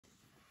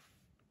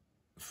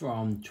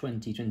from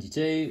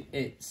 2022.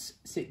 It's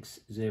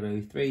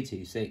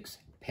 60326,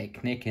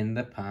 Picnic in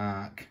the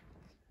Park.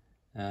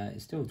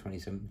 It's still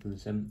 27th of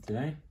the 7th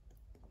today,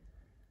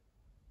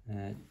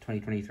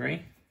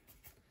 2023.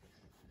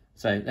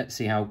 So let's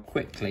see how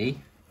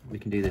quickly we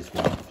can do this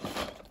one.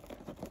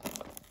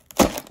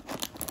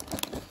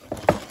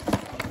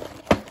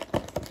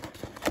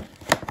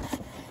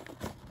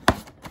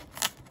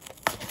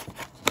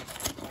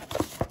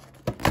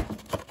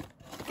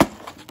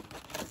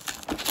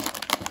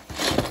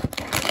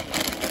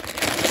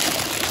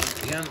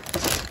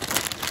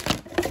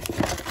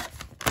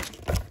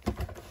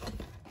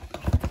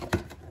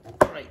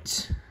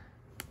 Right,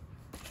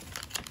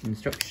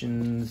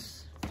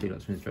 instructions,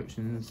 lots of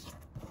instructions.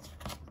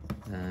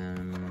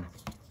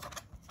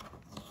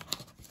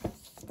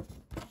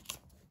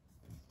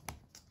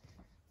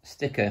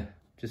 Sticker,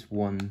 just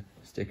one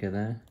sticker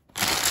there.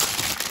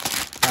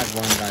 Bag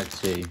one, bag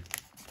two.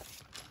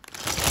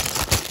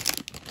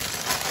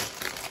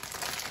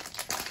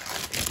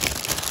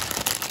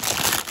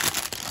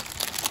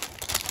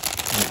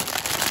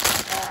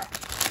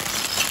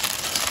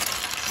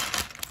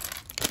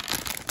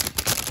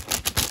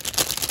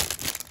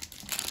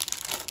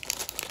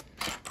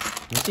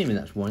 I'm assuming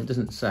that's one. It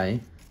doesn't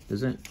say,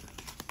 does it?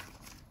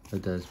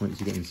 It does, once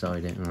you get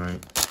inside it.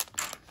 Alright.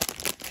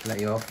 Let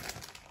you off.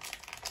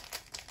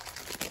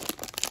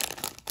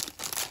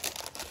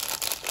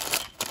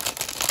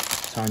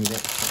 Tiny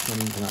bit. One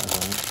into that as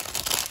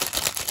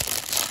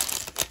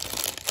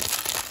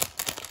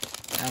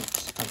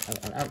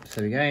well. Out.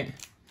 There we go.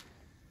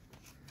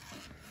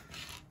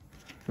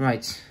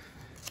 Right.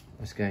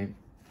 Let's go.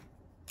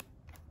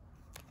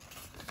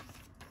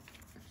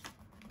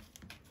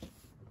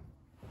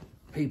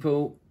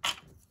 People.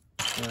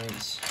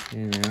 Right,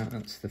 here we are.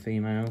 That's the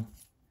female.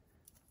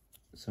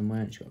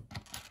 Somewhere she's got a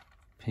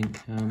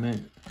pink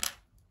helmet.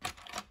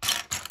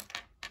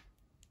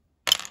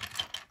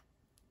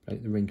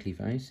 Like the wrinkly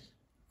face.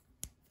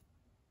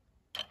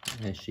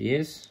 There she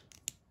is.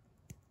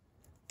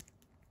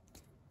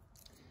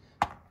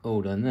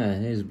 All done there.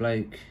 Here's a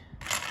bloke.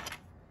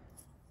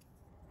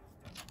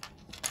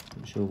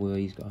 Not sure where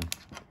he's got a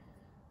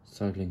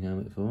cycling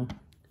helmet for.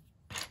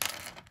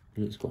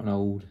 He looks quite an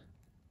old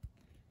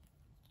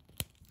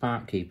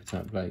park keeper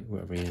type bloke,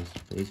 whatever he is,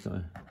 but he's got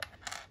a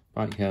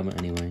bike helmet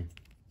anyway.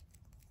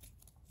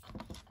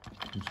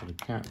 Some sort of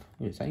cap.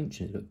 Oh, it's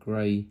ancient, it's got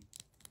grey.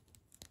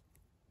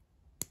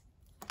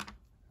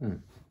 Huh.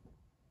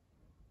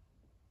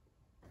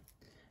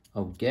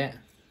 I'll get.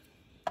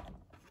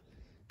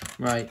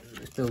 Right,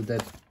 let's build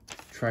that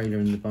trailer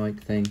and the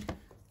bike thing.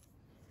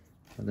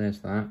 So there's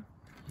that.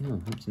 Oh,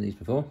 I've not seen these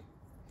before.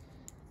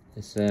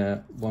 It's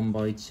a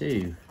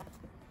 1x2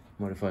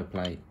 modified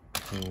plate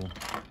for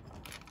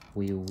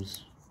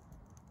wheels.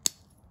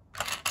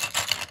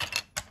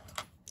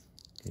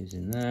 Goes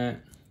in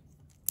there.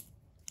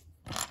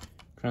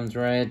 Trans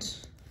red.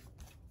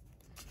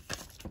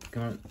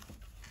 Come on,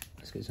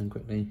 let's get some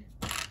quickly.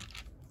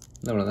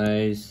 Another one of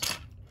those.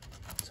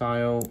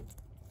 Tile.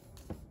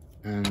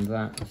 And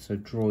that's a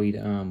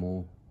droid arm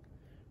or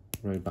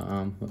robot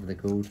arm, whatever they're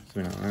called,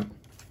 something like that.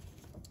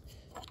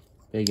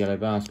 Big yellow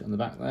basket on the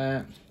back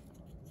there.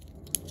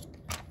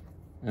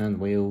 And the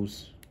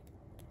wheels.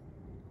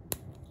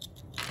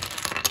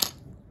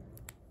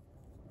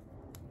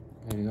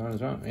 There we go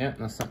as well. Yeah,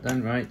 that's that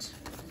done. Right.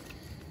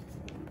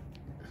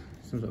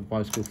 Some sort of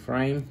bicycle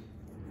frame.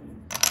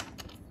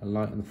 A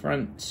light on the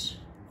front.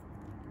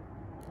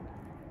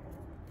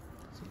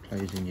 It's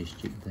closing, you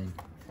stupid thing.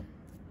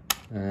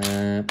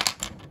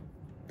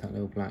 That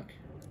little black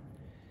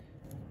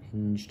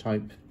hinge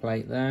type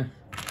plate there.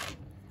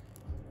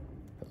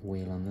 Put a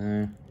wheel on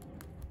there.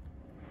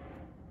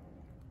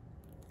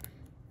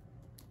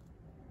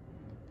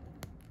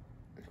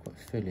 It's quite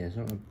fiddly. I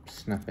don't want to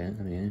snap it.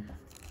 There we go.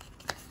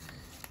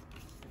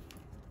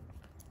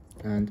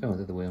 And oh,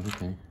 there's the wheel.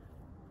 Okay.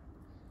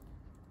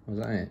 Was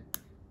that it?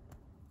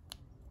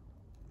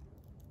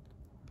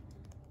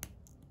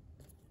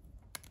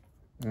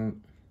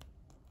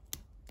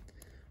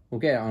 We'll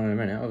get it on in a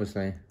minute,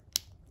 obviously.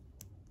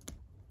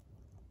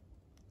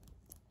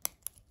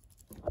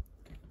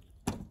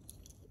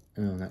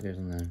 Oh, that goes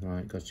on there.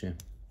 Right, gotcha.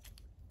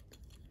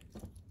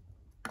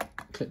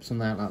 Clips on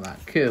that like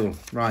that. Cool.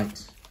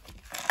 Right.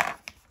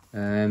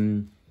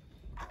 The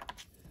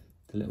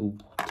little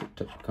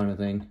tuk-tuk kind of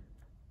thing.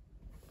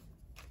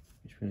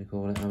 Which we're going to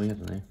call it. Oh, we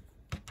don't know.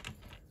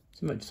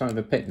 So much time of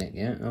a picnic,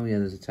 yeah? Oh, yeah,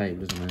 there's a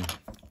table, isn't there?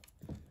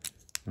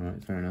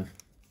 Alright, fair enough.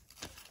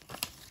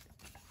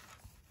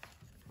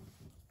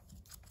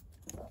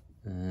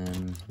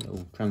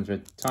 Little trans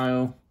red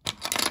tile.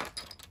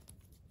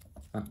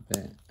 That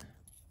bit.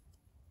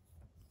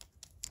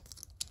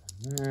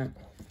 And that.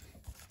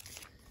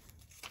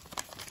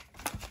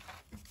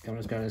 Come on,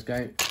 let's go, let's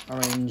go.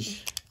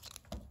 Orange.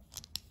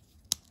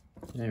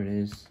 There it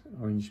is.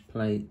 Orange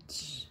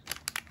plate.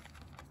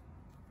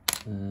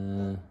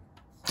 No,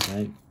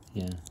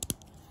 yeah.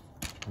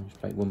 Orange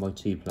plate,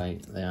 1x2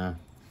 plate. They are.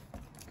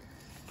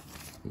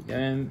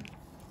 There you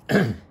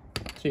go.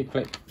 2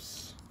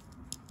 clips.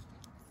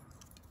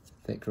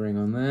 thick ring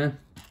on there.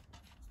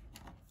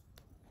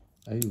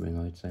 O-ring,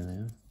 I'd say they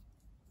are. I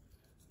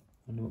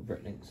wonder what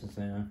Bricklink says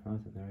they are. I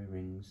think they're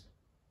O-rings.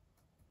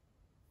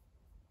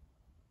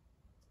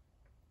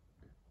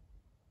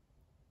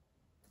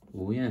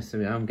 Oh yes,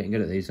 there we are. I'm getting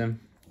good at these then.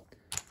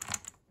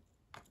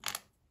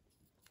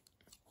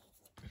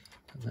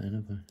 Put that in,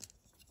 have I?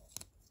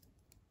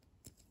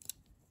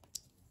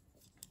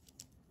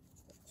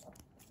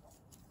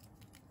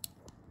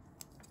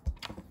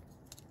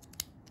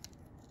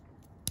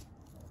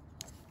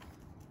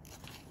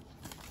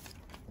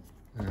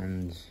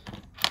 And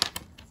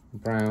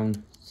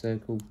brown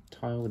circle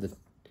tile with a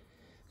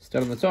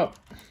stud on the top,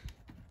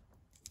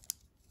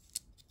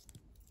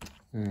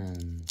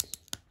 and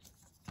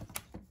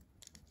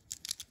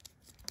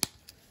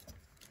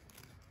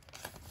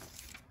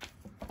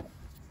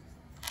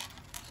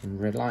some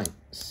red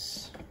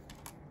lights,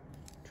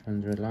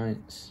 trans red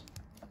lights,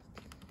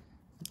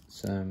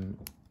 some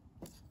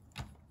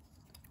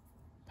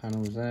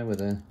panels there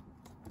with a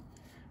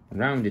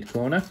rounded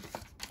corner,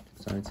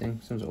 exciting,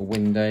 some sort of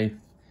window.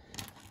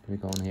 Going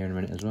to go on here in a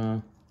minute as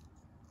well.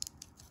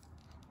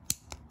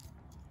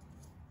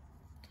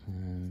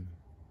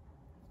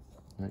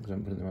 Because I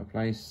haven't put it in the right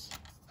place.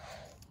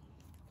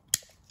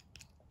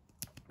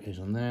 Goes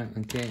on there,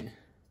 thank you.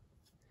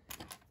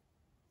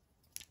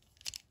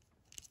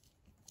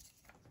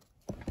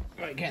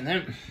 Right, getting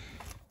there.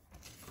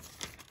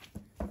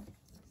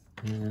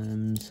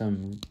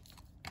 Some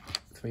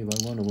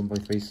 3x1 or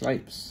 1x3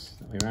 slopes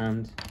that way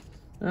around.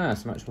 Ah,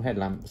 some actual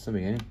headlamps, there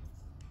we go.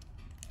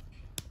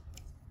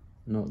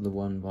 Not the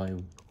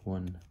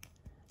 1x1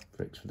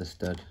 bricks for the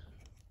stud,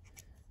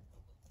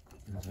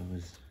 as I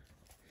was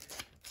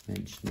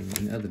mentioning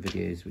in other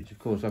videos, which of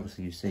course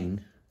obviously you've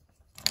seen.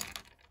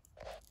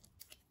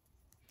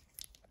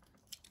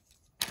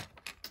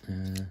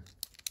 Right,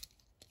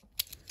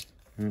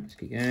 let's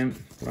keep going.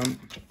 Little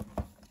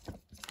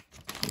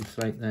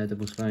slope there,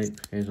 double slope,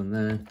 goes on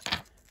there.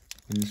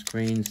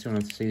 Windscreens, still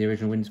have to see the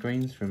original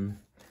windscreens from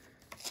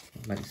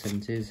late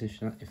 70s,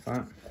 if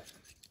that.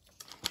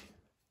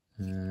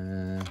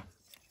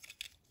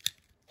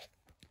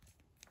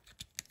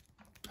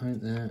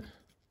 Paint there,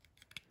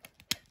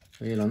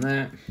 wheel on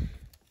that,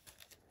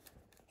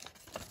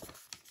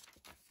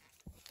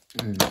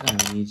 and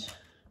I need some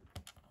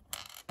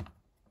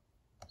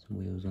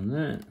wheels on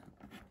that,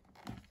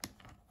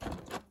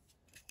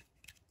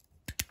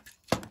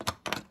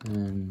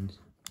 and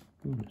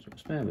there's a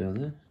spare wheel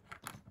there.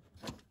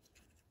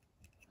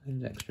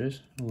 Those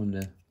extras. I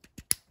wonder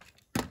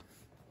if I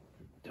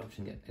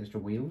can get extra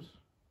wheels.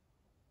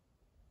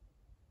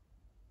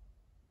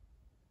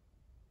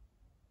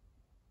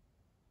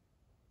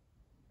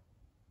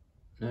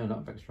 No, a lot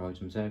of extra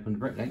items there. Under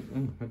Bricklink.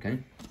 Oh,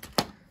 okay.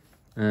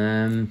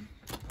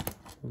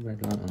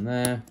 Red light on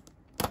there.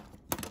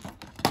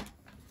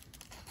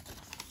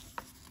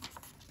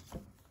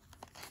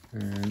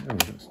 And oh,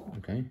 that's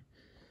okay.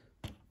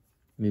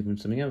 Move on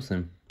to something else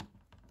then.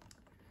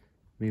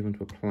 Move on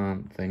to a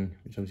plant thing,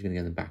 which obviously going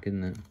to go in the back,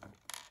 isn't it?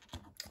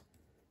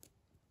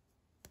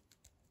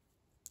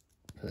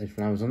 Put those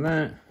flowers on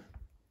there.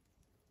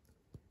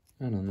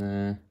 And on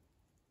there.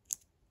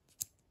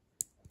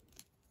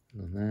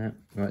 And on there.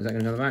 Right, is that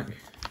going to go in the back?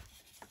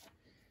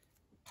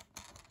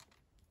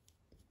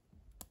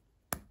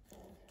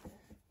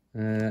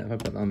 If I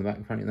put that on the back,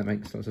 apparently that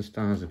makes lots of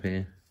stars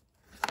appear.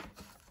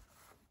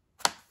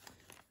 I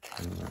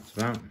don't know what that's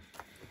about.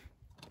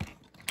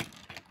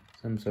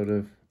 Some sort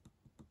of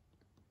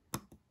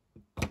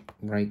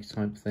rake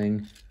type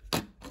thing.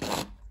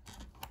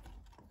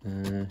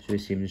 Should we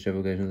assume the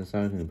shovel goes on the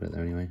side? I'm going to put it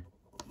there anyway.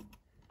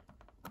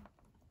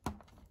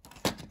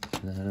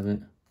 For the hell of it.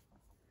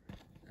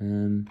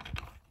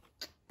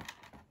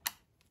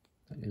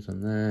 That goes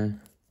on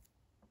there.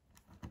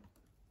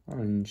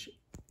 Orange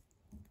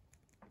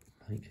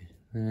light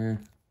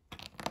there.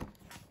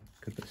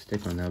 Could put a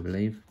stick on there, I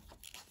believe.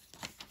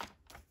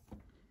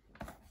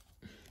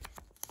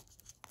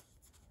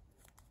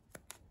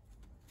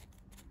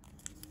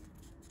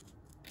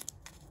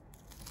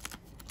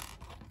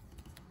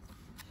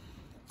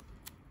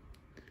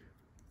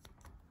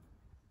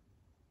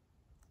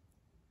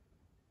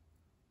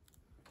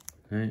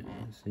 Right,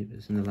 let's see if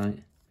it's in the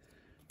light.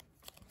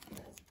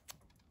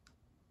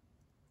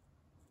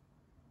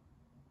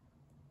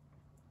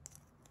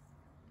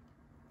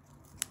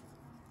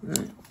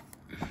 Right.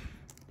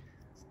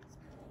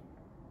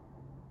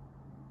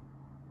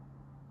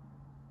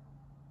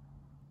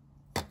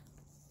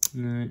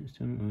 No, it's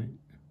still not right.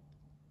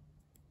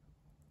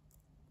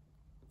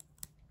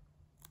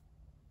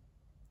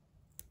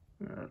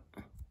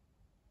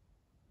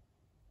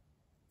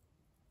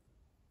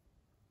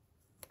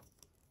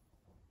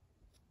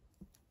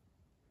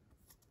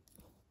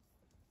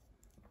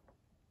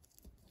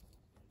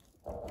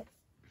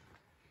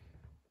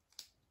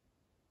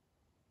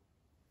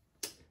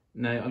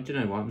 No, do you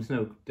know what? I'm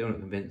still not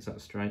convinced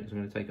that's straight, so I'm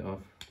going to take it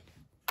off.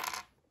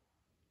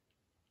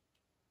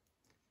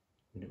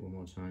 Do it one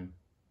more time.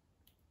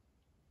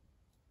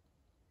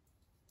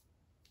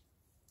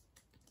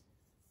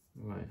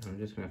 Right, I'm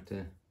just going to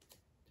have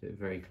to Do it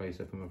very close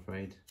up, I'm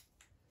afraid.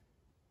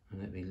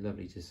 And it'd be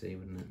lovely to see,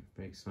 wouldn't it?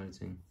 Very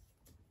exciting.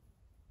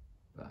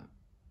 But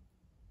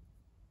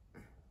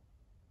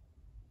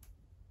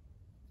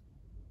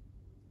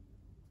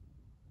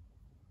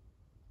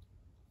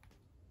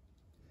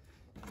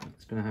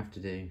it's going to have to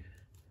do.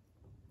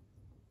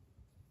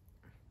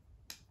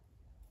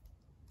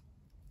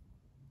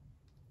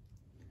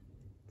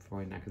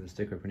 Before I knacker the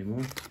sticker up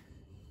anymore.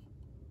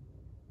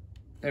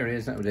 There it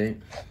is, that would do.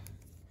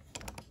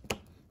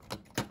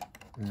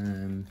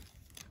 And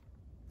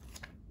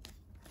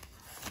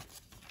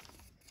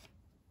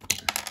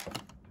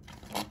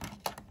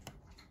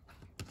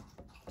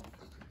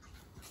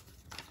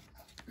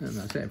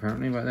that's it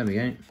apparently. Right, there we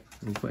go.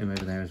 We'll put him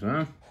over there as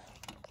well.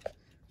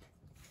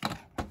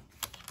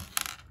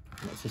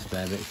 Lots of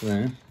spare bits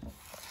there.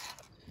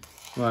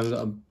 Right, we've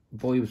got a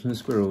boy with some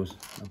squirrels.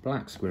 A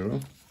black squirrel.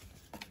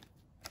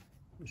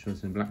 I'm sure I've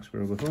seen a black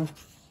squirrel before.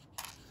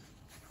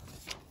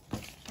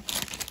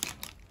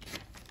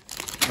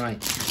 Right.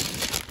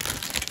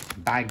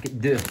 Bag 2.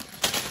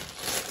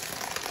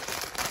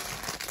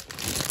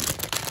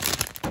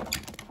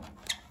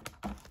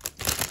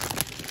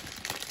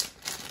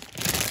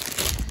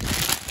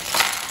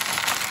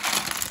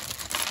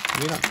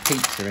 We like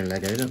pizza in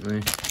Lego, don't we?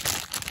 I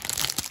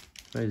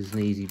suppose it's an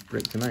easy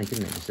brick to make,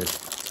 isn't it? Just a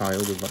tile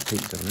with like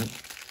pizza on it.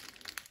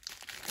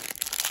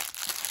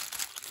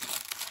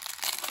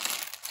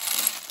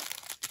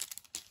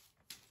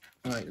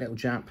 Right, little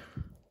chap.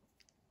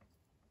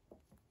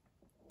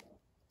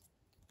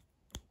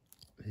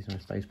 His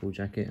nice baseball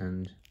jacket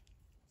and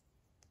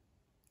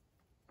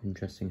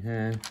interesting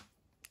hair.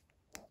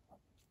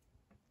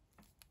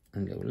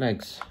 And little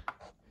legs.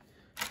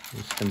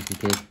 Little stumpy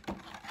kid.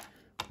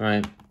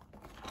 Right.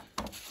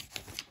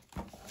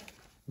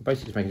 We're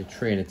basically just making a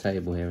tree and a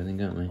table here, I think,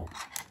 aren't we?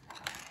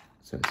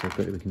 So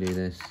quickly we can do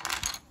this.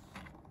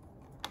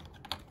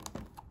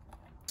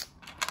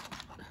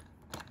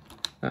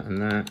 That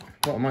and that.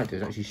 What I might do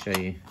is actually show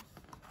you.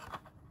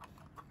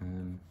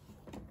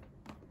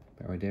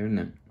 Better idea, isn't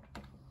it?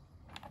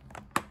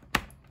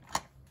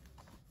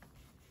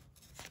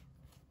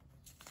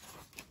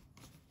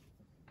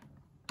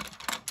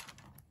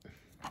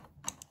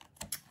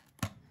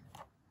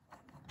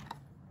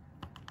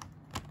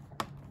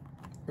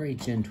 Very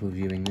gentle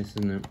viewing this,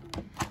 isn't it?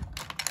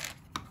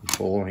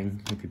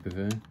 Boring, if you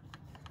prefer.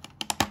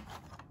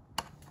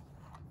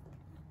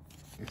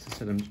 As I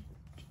said, I'm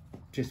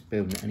just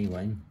building it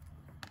anyway,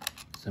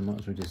 so I might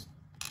as well just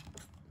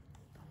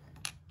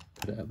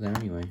put it up there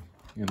anyway.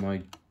 In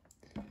my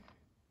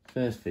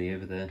first video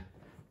of the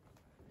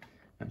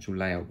actual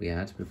layout we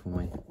had before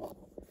my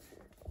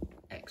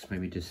ex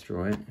made me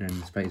destroy it in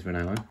the space of an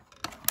hour,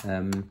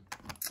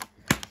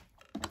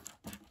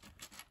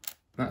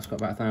 that's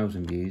got about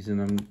 1,000 views,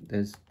 and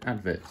there's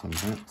adverts on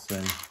that,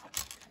 so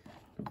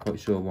not quite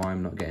sure why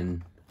I'm not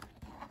getting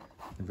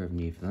the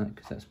revenue for that,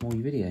 because that's more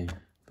video,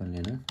 funnily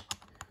enough.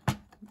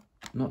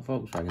 Not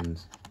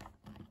Volkswagens.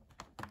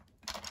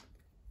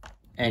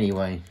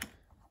 Anyway.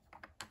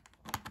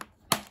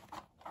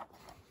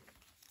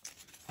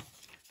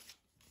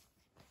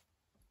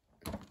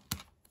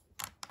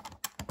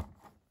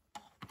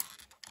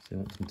 So I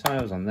want some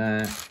tiles on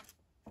there,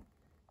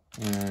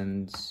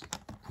 and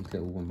these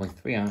little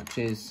 1x3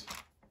 arches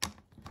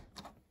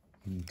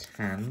in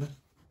tan.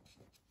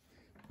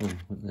 Oh,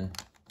 at the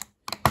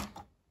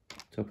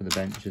top of the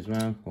bench as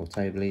well, or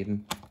table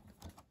even.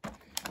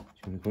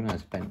 We call it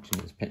as a bench,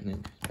 and it's a picnic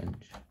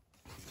bench.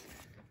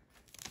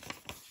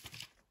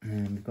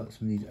 And we've got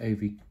some of these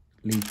overly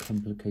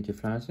complicated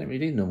flowers. They don't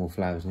really do normal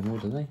flowers anymore,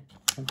 do they? I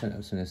don't think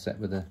I've seen a set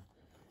with the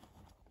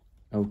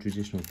old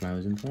traditional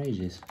flowers in for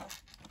ages.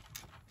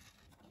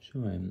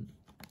 Sure I haven't.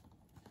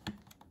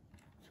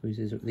 So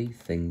these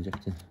things you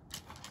have to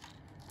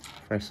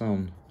press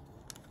on.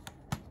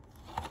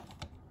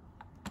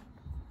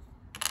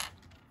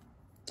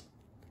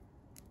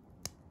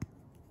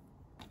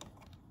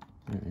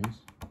 There it is.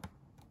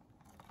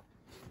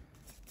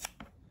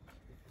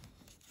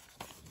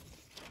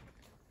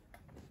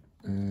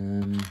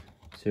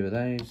 Two of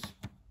those,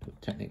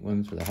 Technic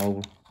ones with a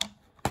hole.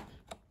 I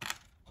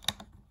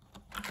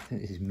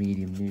think this is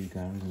medium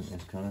nougat, isn't it,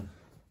 this colour?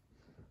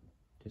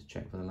 Just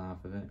check for the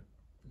laugh of it.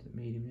 Is it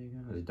medium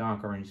nougat? There's a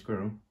dark orange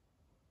squirrel.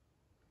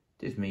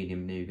 It is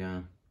medium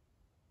nougat.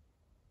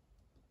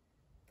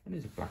 It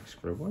is a black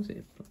squirrel, was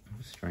it?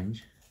 That's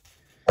strange.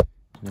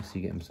 Unless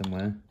you get them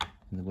somewhere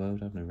in the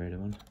world, I've never heard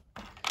of one.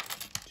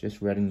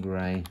 Just red and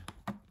grey.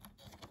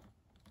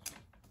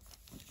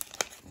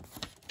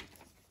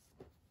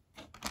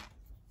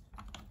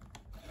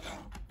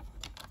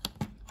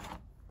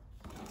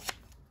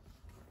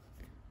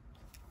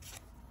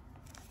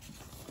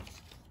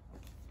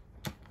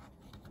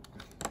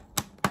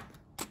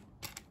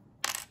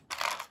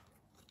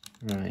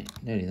 Right,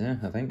 nearly there,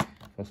 I think,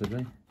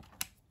 possibly.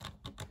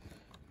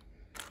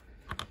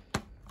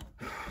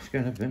 It's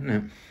going up, isn't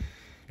it?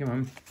 Come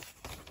on.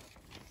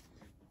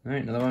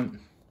 Right, another one.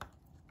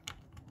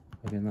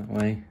 Again that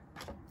way.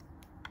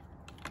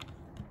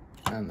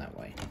 And that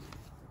way.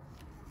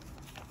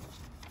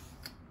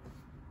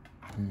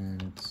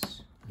 And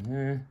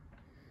there.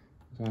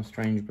 There's our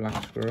strange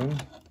black squirrel.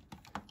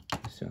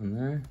 Just sit on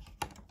there.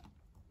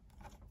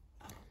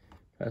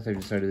 Perhaps they've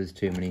decided there's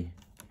too many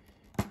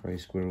grey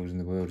squirrels in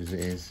the world as it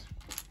is.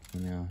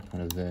 And they are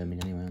kind of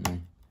vermin anyway, aren't they?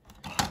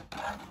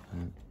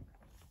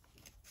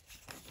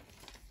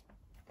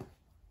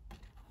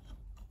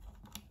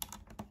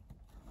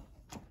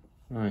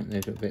 Right,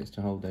 they've got bits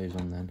to hold those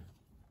on then.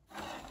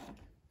 Oh,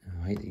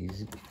 I hate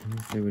these.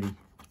 They're really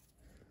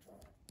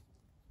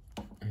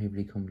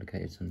overly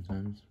complicated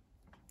sometimes.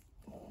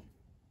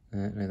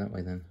 No, that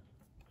way then.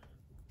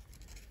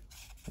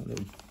 That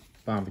little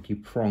barbecue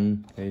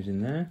prong goes in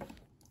there.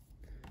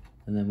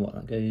 And then what,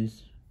 that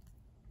goes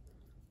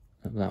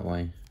up that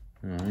way.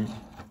 Alright.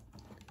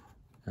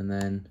 And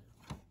then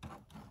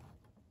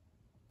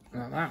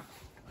like that.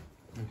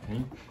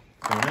 Okay,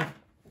 fair enough.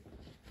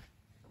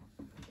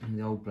 And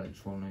the old bloke's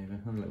fallen over,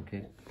 I'm a little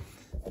kid.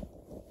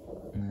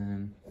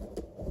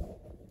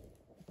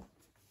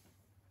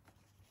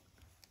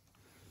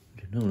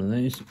 Another one of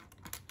those.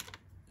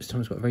 This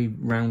time it's got a very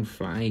round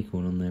flat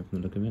acorn on there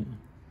from the look of it.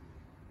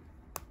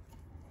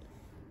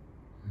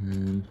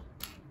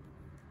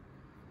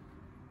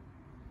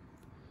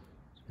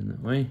 Spin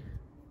that way.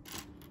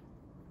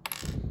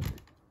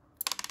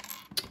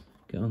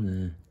 Get on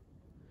there.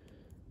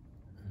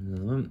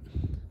 Another one.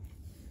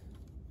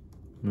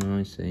 Oh,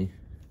 I see.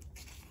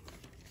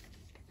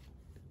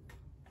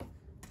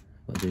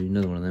 Got to do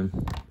another one of them.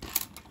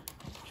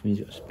 Which means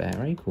you've got a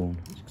spare acorn.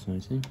 That's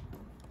exciting.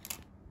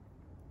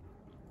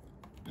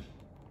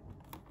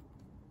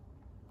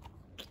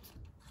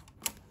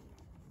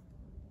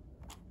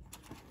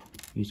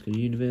 Used to go to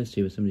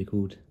university with somebody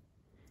called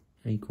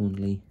Acorn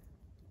Lee.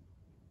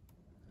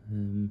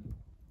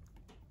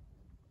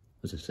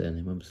 Was a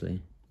surname,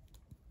 obviously,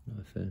 not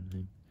a third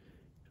name.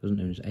 She wasn't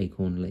known as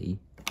Acorn Lee.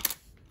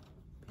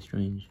 Be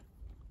strange.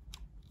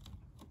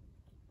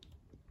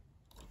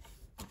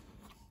 Her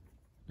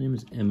name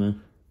is Emma.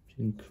 She's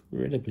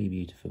incredibly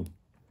beautiful.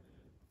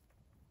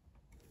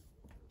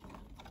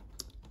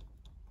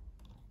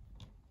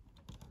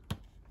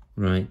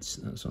 Right,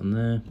 that's on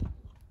there.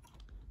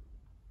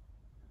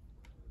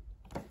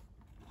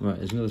 Right,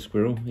 there's another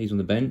squirrel. He's on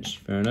the bench.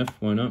 Fair enough.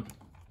 Why not?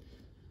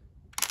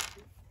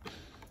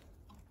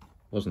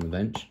 Was on the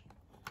bench.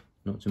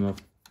 Knocked him off.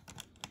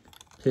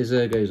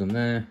 Pizza goes on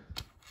there.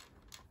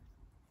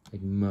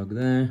 Big mug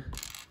there.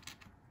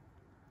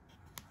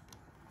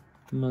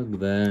 Mug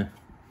there.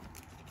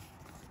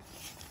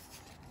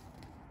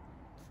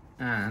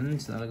 And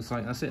that looks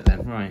like that's it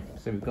then. Right,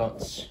 so we've got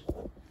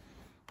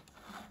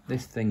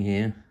this thing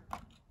here.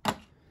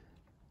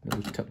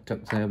 Little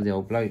tucked there with the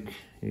old bloke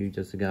who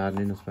does the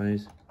gardening, I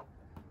suppose.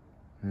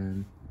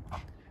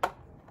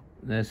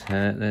 There's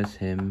her, there's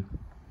him.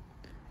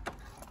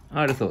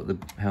 I'd have thought the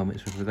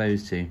helmets were for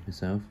those two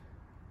myself,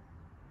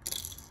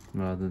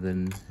 rather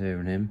than her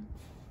and him.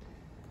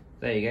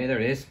 There you go, there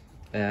it is.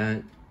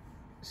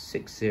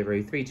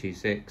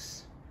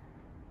 60326,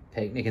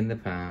 Picnic in the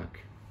Park.